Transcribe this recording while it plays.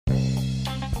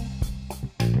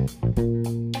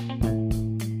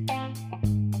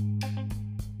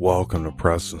Welcome to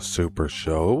Preston Super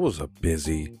Show. It was a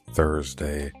busy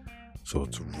Thursday, so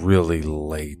it's really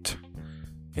late,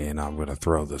 and I'm going to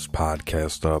throw this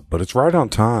podcast up, but it's right on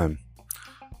time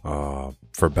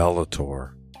for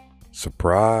Bellator.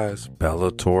 Surprise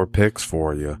Bellator picks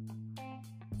for you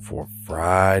for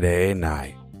Friday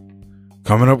night.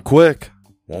 Coming up quick,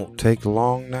 won't take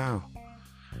long now.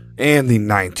 And the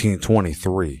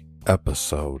 1923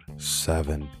 episode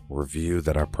 7 review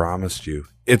that I promised you.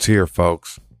 It's here,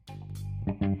 folks.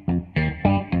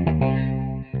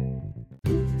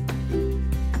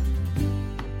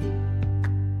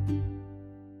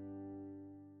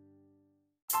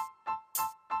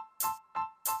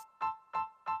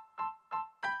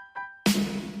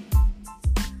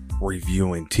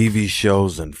 Reviewing TV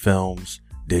shows and films,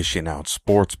 dishing out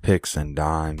sports picks and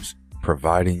dimes,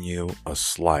 providing you a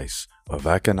slice of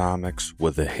economics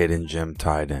with a hidden gem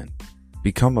tied in.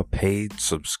 Become a paid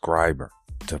subscriber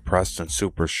to Preston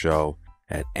Super Show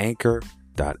at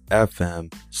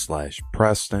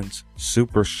anchor.fm/Preston's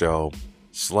Super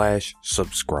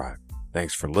Show/subscribe.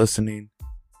 Thanks for listening,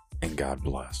 and God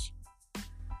bless.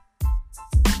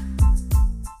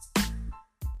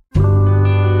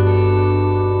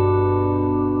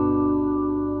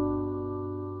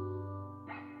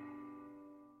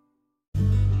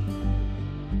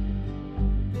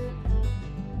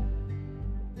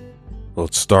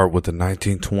 Let's start with the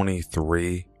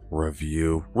 1923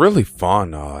 review. Really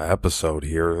fun episode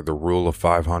here. The Rule of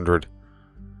 500,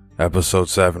 episode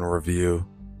 7 review.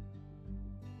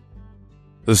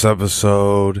 This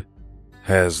episode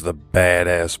has the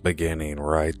badass beginning,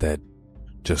 right? That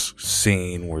just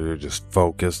scene where you're just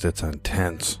focused. It's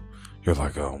intense. You're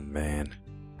like, oh man,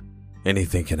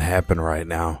 anything can happen right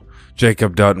now.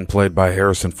 Jacob Dutton, played by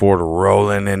Harrison Ford,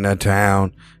 rolling into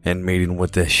town and meeting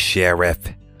with the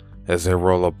sheriff as they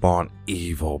roll up on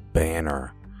Evil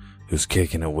Banner, who's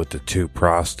kicking it with the two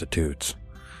prostitutes,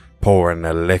 pouring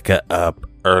the liquor up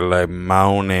early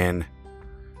morning.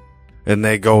 And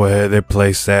they go ahead, they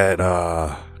place that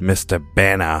Mr.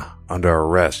 Banner under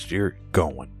arrest. You're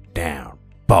going down,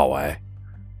 boy.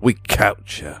 We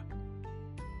caught you.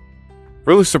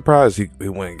 Really surprised he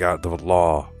went and got the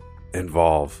law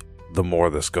involved the more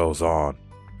this goes on,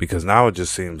 because now it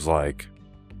just seems like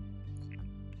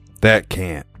that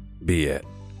can't be it.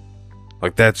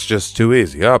 Like, that's just too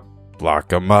easy.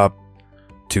 Lock him up.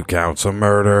 2 counts of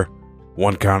murder,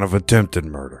 1 count of attempted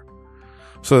murder.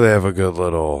 So they have a good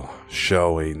little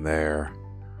showing there.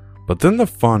 But then the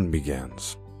fun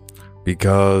begins,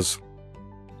 because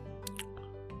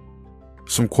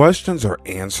some questions are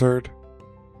answered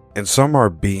and some are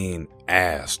being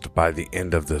asked by the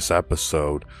end of this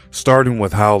episode, starting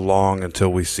with how long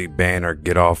until we see Banner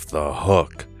get off the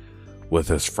hook with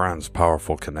his friend's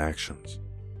powerful connections.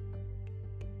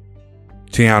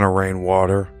 Tiana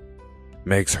Rainwater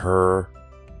makes her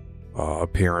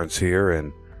appearance here,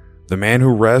 and the man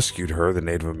who rescued her, the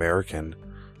Native American,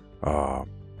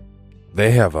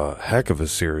 they have a heck of a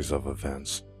series of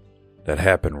events that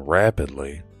happen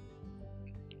rapidly,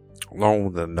 along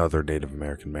with another Native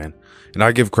American man. And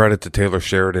I give credit to Taylor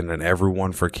Sheridan and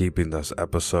everyone for keeping this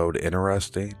episode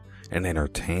interesting and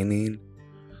entertaining.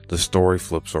 The story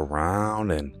flips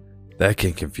around, and that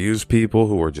can confuse people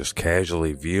who are just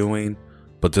casually viewing,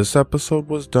 but this episode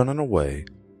was done in a way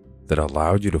that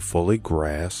allowed you to fully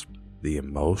grasp the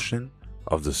emotion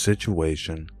of the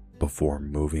situation before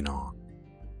moving on.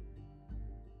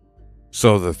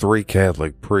 So the 3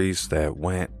 Catholic priests that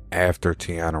went after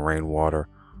Tiana Rainwater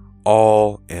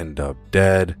all end up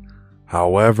dead.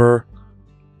 However,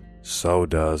 so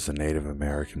does the Native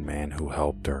American man who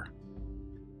helped her.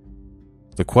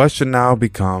 The question now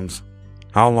becomes,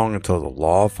 how long until the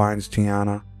law finds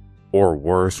Tiana? Or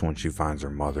worse, when she finds her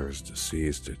mother is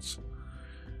deceased. It's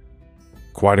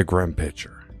quite a grim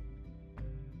picture.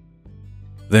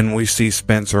 Then we see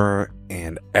Spencer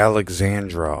and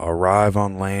Alexandra arrive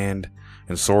on land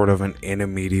in sort of an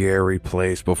intermediary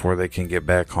place before they can get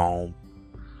back home.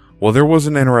 Well, there was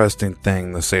an interesting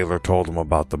thing the sailor told them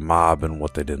about the mob and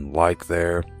what they didn't like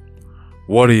there.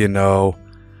 What do you know?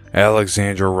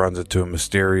 Alexandra runs into a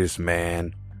mysterious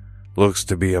man, looks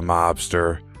to be a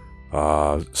mobster.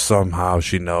 Somehow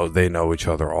they know each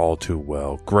other all too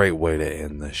well. Great way to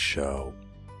end this show.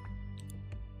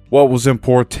 What was in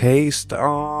poor taste?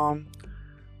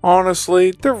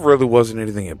 Honestly, there really wasn't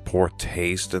anything in poor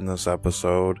taste in this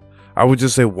episode. I would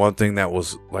just say one thing that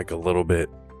was like a little bit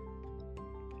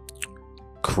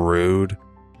crude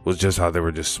was just how they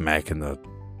were just smacking the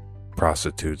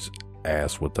prostitute's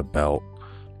ass with the belt.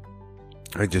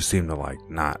 It just seemed to like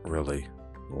not really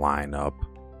line up.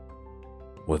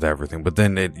 with everything. But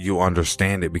then you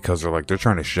understand it because they're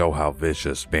trying to show how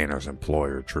vicious Banner's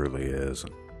employer truly is.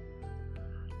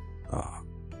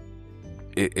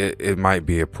 It might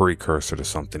be a precursor to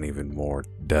something even more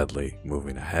deadly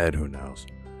moving ahead. Who knows?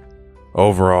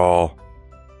 Overall,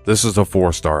 this is a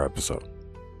 4-star episode.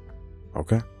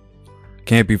 Okay?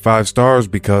 Can't be 5 stars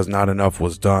because not enough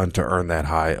was done to earn that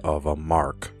high of a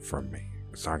mark from me.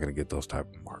 It's not going to get those type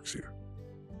of marks here.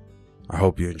 I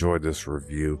hope you enjoyed this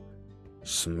review.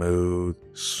 Smooth,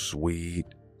 sweet,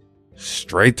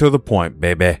 straight to the point,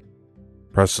 baby.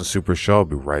 Preston Super Show. I'll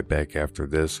be right back after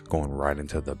this, going right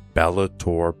into the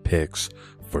Bellator picks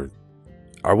for,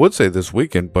 I would say this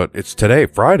weekend, but it's today,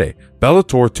 Friday.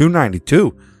 Bellator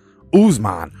 292.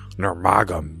 Usman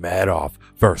Nurmagomedov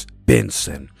versus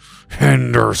Benson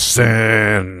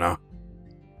Henderson.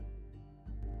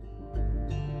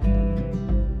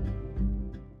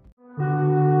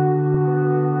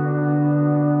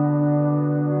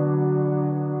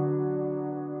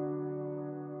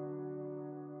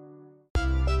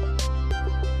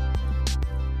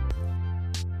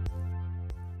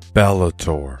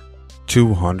 Bellator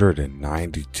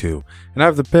 292. And I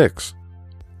have the picks.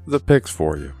 The picks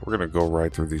for you. We're going to go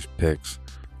right through these picks.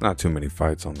 Not too many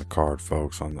fights on the card,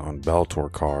 folks. On Bellator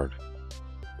card,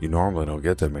 you normally don't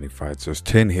get that many fights. There's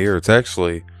 10 here. It's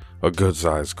actually a good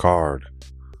sized card.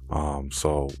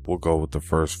 So we'll go with the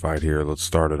first fight here. Let's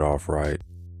start it off right.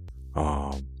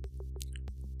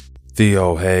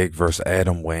 Theo Haig versus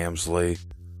Adam Wamsley.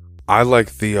 I like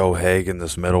Theo Haig in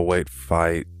this middleweight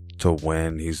fight to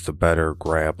win. He's the better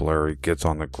grappler. He gets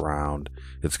on the ground.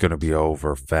 It's going to be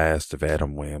over fast if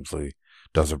Adam Wamsley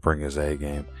doesn't bring his A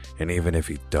game. And even if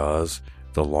he does,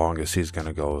 the longest he's going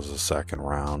to go is the second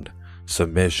round.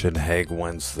 Submission. Haig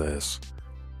wins this.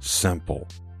 Simple.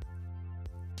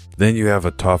 Then you have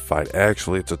a tough fight.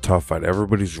 Actually, it's a tough fight.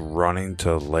 Everybody's running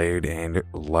to Laird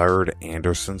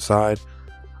Anderson's side.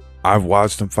 I've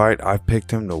watched him fight. I've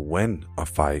picked him to win a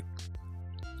fight.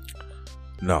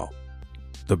 No.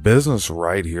 The business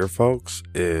right here, folks,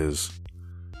 is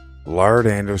Laird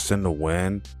Anderson to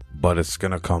win, but it's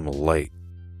going to come late.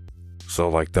 So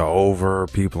like the over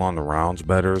people on the rounds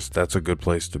betters, that's a good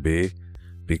place to be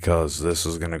because this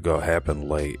is going to happen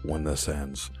late when this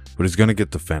ends. But he's going to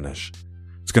get the finish.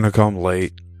 It's going to come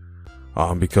late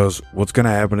because what's going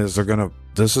to happen is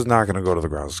this is not going to go to the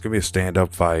ground. It's going to be a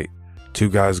stand-up fight. 2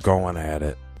 guys going at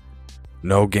it.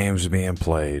 No games being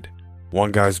played.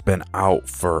 One guy's been out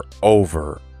for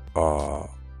over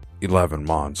 11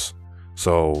 months.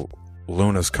 So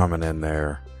Luna's coming in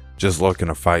there just looking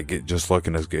to fight, just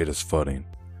looking to get his footing.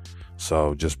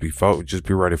 So just be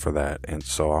ready for that. And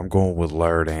so I'm going with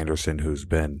Laird Anderson, who's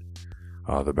been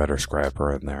the better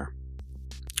scrapper in there.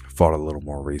 Fought a little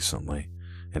more recently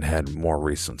and had more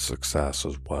recent success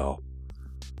as well.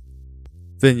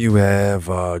 Then you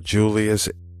have Julius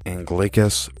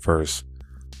Anglickas versus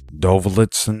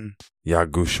Dovlitson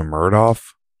Yagushamurdov.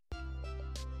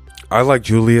 I like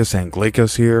Julius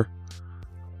Anglickas here.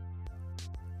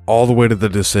 All the way to the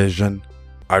decision.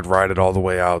 I'd ride it all the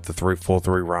way out the full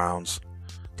 3 rounds.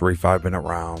 3 5-minute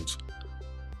rounds.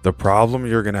 The problem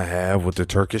you're going to have with the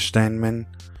Turkishtanman,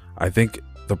 I think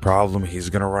the problem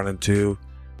he's going to run into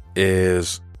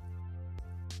is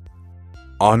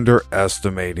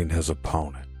underestimating his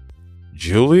opponent.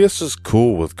 Julius is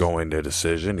cool with going to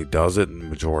decision. He does it in the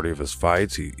majority of his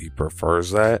fights. He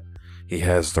prefers that. He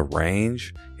has the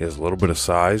range. He has a little bit of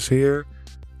size here.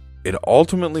 It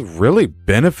ultimately really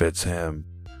benefits him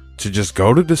to just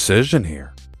go to decision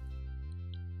here.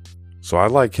 So I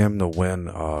like him to win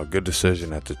a good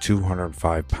decision at the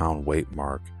 205-pound weight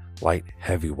mark, light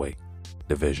heavyweight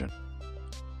division.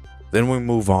 Then we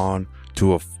move on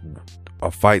to a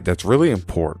fight that's really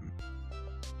important.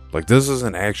 Like, this is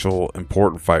an actual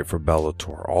important fight for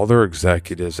Bellator. All their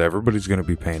executives, everybody's going to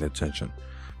be paying attention.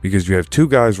 Because you have 2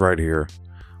 guys right here.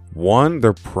 One,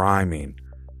 they're priming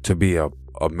to be a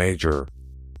major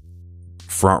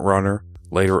front runner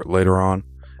later on.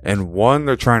 And one,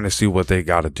 they're trying to see what they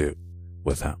got to do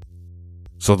with him.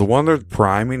 So the one they're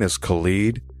priming is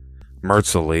Khalid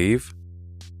Mertzaliyev.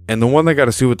 And the one they got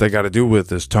to see what they got to do with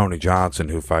is Tony Johnson,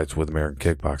 who fights with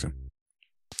American Kickboxing.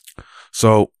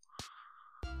 So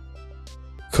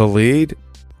Khalid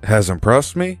has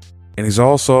impressed me, and he's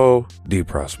also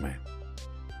depressed me.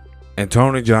 And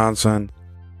Tony Johnson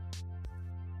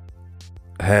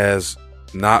has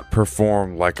not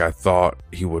performed like I thought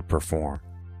he would perform.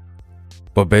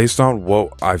 But based on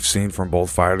what I've seen from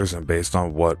both fighters and based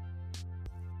on what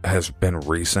has been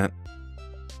recent,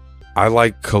 I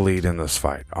like Khalid in this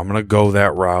fight. I'm going to go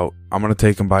that route. I'm going to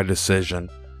take him by decision.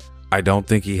 I don't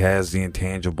think he has the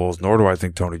intangibles, nor do I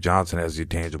think Tony Johnson has the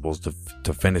intangibles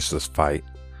to finish this fight.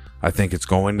 I think it's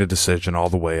going to decision all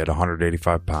the way at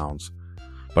 185 pounds.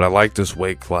 But I like this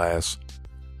weight class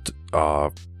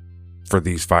for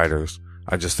these fighters.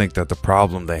 I just think that the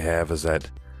problem they have is that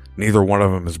neither one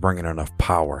of them is bringing enough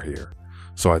power here.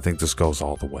 So I think this goes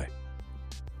all the way.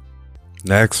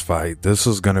 Next fight, this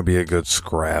is going to be a good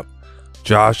scrap.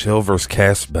 Josh Hill versus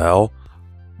Cass Bell.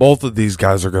 Both of these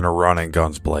guys are going to run in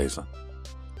guns blazing.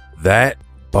 That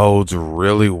bodes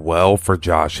really well for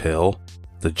Josh Hill,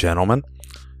 the gentleman.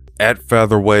 At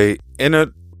featherweight, in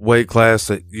a weight class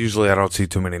that usually I don't see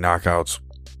too many knockouts.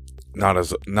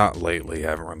 Not lately. I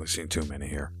haven't really seen too many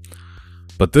here.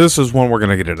 But this is when we're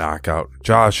going to get a knockout.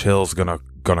 Josh Hill's going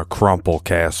to crumple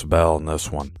Cass Bell in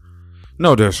this one.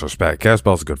 No disrespect. Cass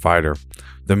Bell's a good fighter.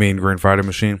 The Mean Green Fighting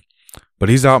Machine. But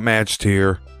he's outmatched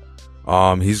here.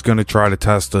 He's going to try to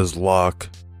test his luck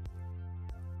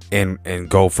and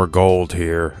go for gold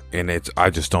here. And I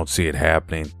just don't see it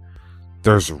happening.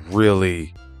 There's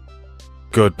really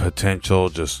good potential,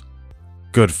 just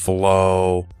good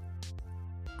flow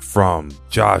from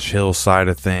Josh Hill's side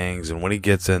of things. And when he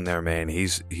gets in there, man,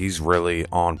 he's really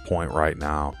on point right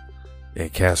now.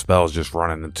 And Cass Bell's just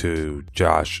running into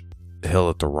Josh Hill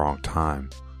at the wrong time.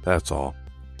 That's all.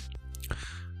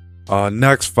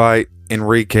 Next fight,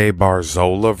 Enrique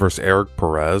Barzola versus Eric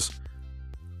Perez.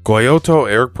 Goyoto,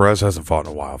 Eric Perez hasn't fought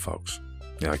in a while, folks.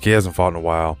 Yeah, he hasn't fought in a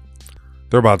while.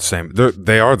 They're about the same.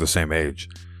 They are the same age.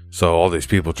 So all these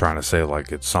people trying to say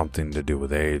like it's something to do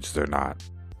with age, they're not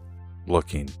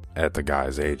looking at the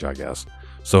guy's age, I guess.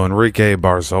 So Enrique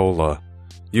Barzola,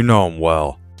 you know him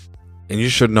well. And you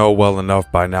should know well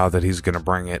enough by now that he's going to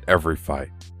bring it every fight.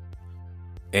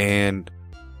 And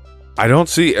I don't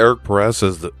see Eric Perez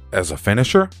as a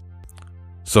finisher.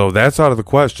 So that's out of the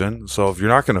question. So if you're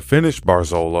not going to finish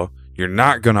Barzola, you're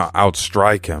not going to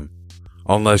outstrike him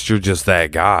unless you're just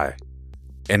that guy.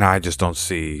 And I just don't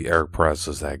see Eric Perez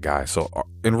as that guy. So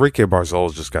Enrique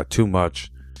Barzola's just got too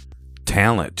much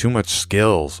talent, too much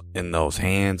skills in those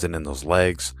hands and in those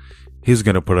legs. He's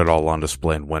going to put it all on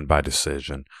display and win by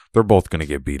decision. They're both going to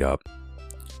get beat up.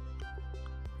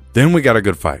 Then we got a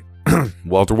good fight.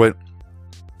 Welterweight.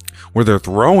 Where they're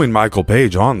throwing Michael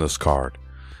Page on this card.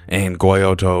 And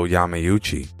Goyoto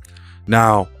Yamauchi.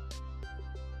 Now,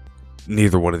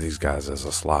 neither one of these guys is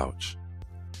a slouch.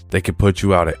 They can put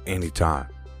you out at any time.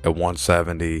 At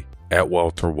 170, at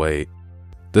welterweight.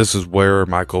 This is where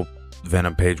Michael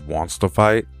Venom Page wants to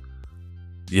fight.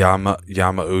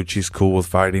 Yamauchi's cool with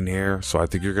fighting here, so I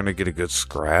think you're going to get a good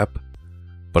scrap.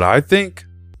 But I think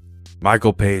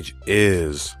Michael Page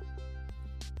is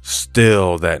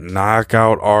still that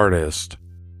knockout artist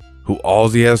who all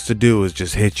he has to do is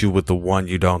just hit you with the one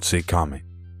you don't see coming.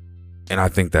 And I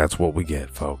think that's what we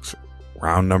get, folks.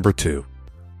 Round number 2.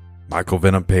 Michael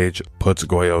Venom Page puts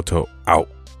Goyoto out.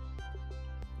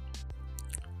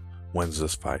 Wins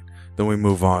this fight. Then we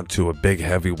move on to a big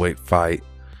heavyweight fight.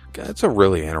 It's a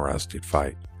really interesting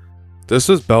fight. This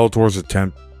is Bellator's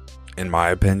attempt, in my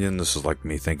opinion, this is like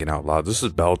me thinking out loud. This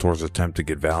is Bellator's attempt to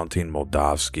get Valentin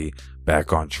Moldavsky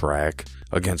back on track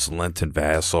against Linton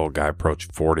Vassell, a guy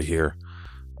approaching 40 here,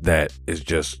 that is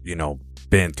just,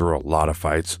 been through a lot of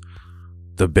fights.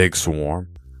 The Big Swarm.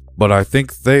 But I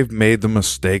think they've made the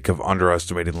mistake of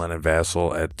underestimating Linton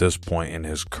Vassell at this point in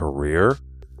his career.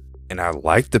 And I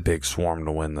like the Big Swarm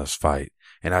to win this fight.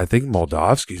 And I think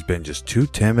Moldavsky's been just too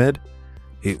timid.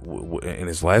 In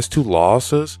his last 2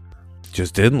 losses,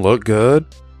 just didn't look good.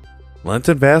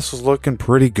 Linton Vassell's looking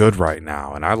pretty good right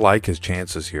now. And I like his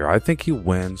chances here. I think he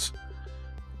wins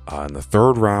in the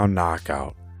 3rd round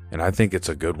knockout. And I think it's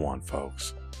a good one,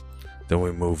 folks. Then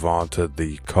we move on to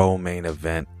the co-main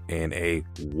event and a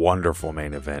wonderful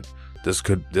main event.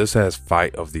 This has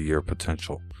fight of the year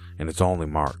potential. And it's only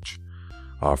March.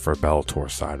 For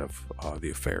Bellator's side of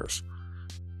the affairs.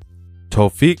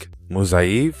 Tofik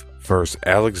Musaev versus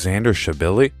Alexander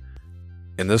Shabili.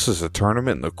 And this is a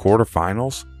tournament in the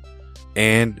quarterfinals.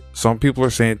 And some people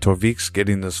are saying Tofik's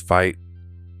getting this fight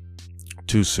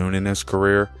too soon in his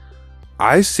career.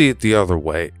 I see it the other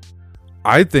way.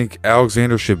 I think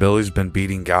Alexander Shabili's been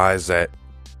beating guys that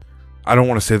I don't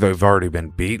want to say they've already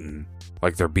been beaten,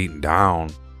 like they're beaten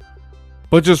down,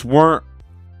 but just weren't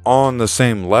on the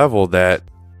same level that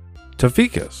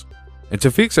Tofik is. And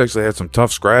Tofik's actually had some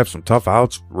tough scraps, some tough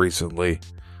outs recently.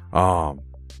 And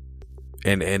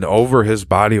over his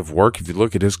body of work, if you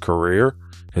look at his career,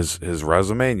 his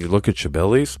resume, and you look at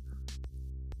Shabili's,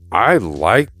 I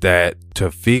like that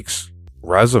Tofik's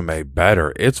resume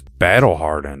better. It's battle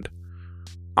hardened.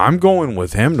 I'm going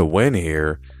with him to win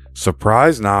here.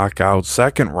 Surprise knockout,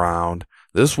 2nd round.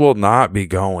 This will not be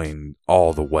going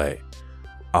all the way.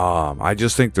 I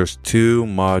just think there's too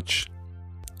much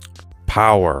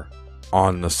power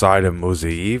on the side of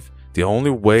Musaev. The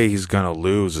only way he's going to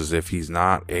lose is if he's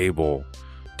not able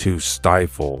to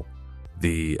stifle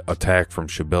the attack from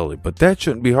Shabili. But that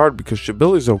shouldn't be hard because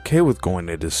Shabili's okay with going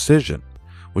to decision.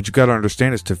 What you got to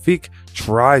understand is Tafiq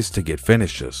tries to get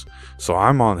finishes. So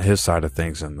I'm on his side of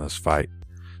things in this fight.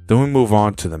 Then we move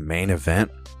on to the main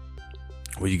event,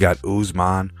 where you got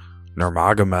Usman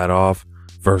Nurmagomedov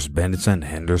versus Benson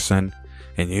Henderson.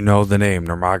 And you know the name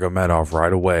Nurmagomedov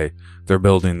right away. They're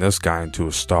building this guy into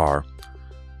a star.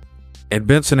 And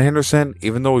Benson Henderson,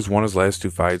 even though he's won his last 2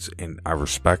 fights, and I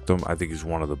respect him, I think he's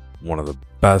one of the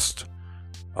best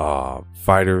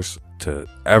fighters to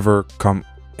ever come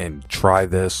and try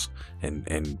this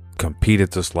and compete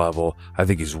at this level. I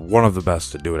think he's one of the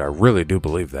best to do it. I really do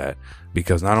believe that,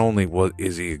 because not only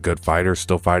is he a good fighter,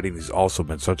 still fighting, he's also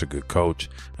been such a good coach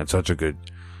and such a good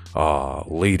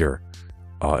leader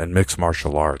in mixed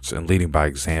martial arts and leading by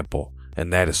example.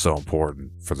 And that is so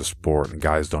important for the sport, and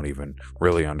guys don't even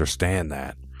really understand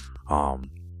that.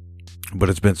 But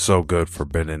it's been so good for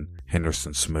Benson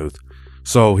Henderson Smooth.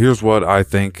 So here's what I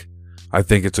think. I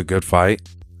think it's a good fight.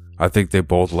 I think they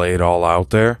both lay it all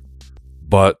out there.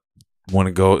 But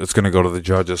it's going to go to the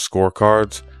judges'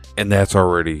 scorecards, and that's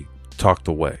already tucked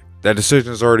away. That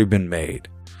decision has already been made.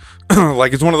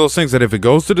 Like, it's one of those things that if it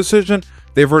goes to decision,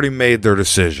 they've already made their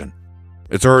decision.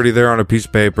 It's already there on a piece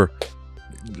of paper.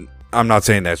 I'm not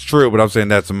saying that's true, but I'm saying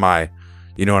that's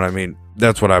you know what I mean?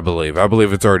 That's what I believe. I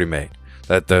believe it's already made.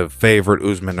 That the favorite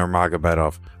Usman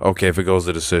Nurmagomedov, okay, if it goes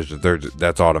to decision,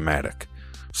 that's automatic.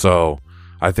 So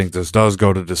I think this does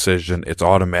go to decision. It's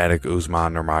automatic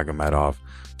Usman Nurmagomedov.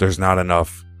 There's not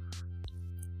enough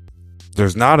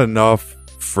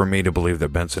for me to believe that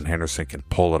Benson Henderson can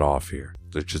pull it off here.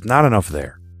 There's just not enough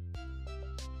there.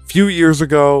 A few years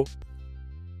ago,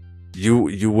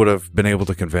 you would have been able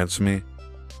to convince me.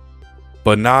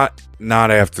 But not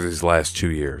after these last 2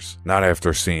 years. Not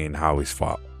after seeing how he's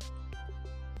fought.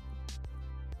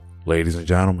 Ladies and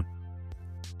gentlemen,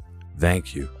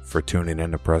 thank you for tuning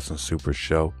in to Preston Super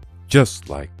Show. Just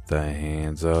like the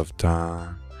hands of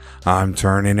time, I'm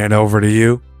turning it over to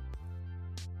you.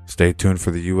 Stay tuned for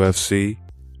the UFC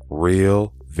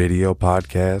Real Video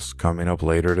Podcast coming up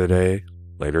later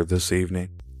this evening.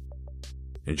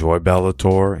 Enjoy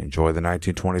Bellator. Enjoy the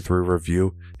 1923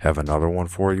 review. Have another one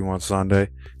for you on Sunday.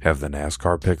 Have the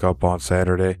NASCAR pickup on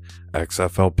Saturday.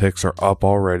 XFL picks are up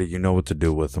already. You know what to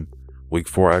do with them. Week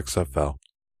 4 XFL.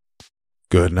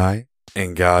 Good night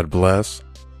and God bless.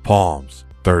 Palms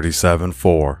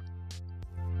 37-4.